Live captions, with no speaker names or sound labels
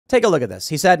Take a look at this.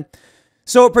 He said,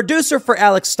 so a producer for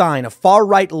Alex Stein, a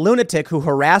far-right lunatic who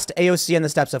harassed AOC in the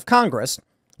steps of Congress,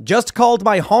 just called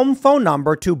my home phone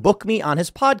number to book me on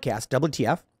his podcast.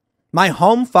 WTF? My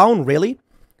home phone, really?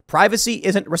 Privacy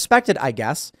isn't respected, I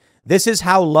guess. This is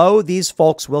how low these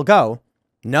folks will go.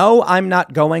 No, I'm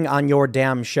not going on your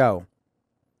damn show.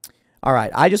 All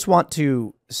right, I just want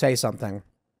to say something.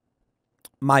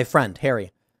 My friend,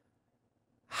 Harry,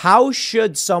 how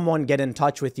should someone get in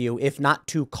touch with you if not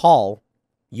to call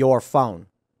your phone?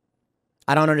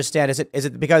 I don't understand. Is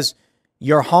it because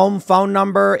your home phone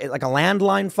number, like a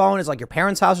landline phone, is like your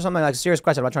parents' house or something? Like a serious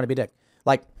question. I'm not trying to be a dick.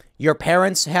 Like your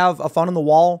parents have a phone on the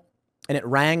wall and it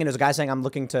rang and there's a guy saying, I'm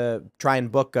looking to try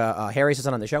and book Harry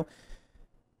Sisson on the show.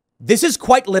 This is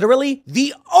quite literally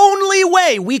the only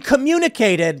way we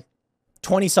communicated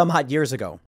 20 some odd years ago.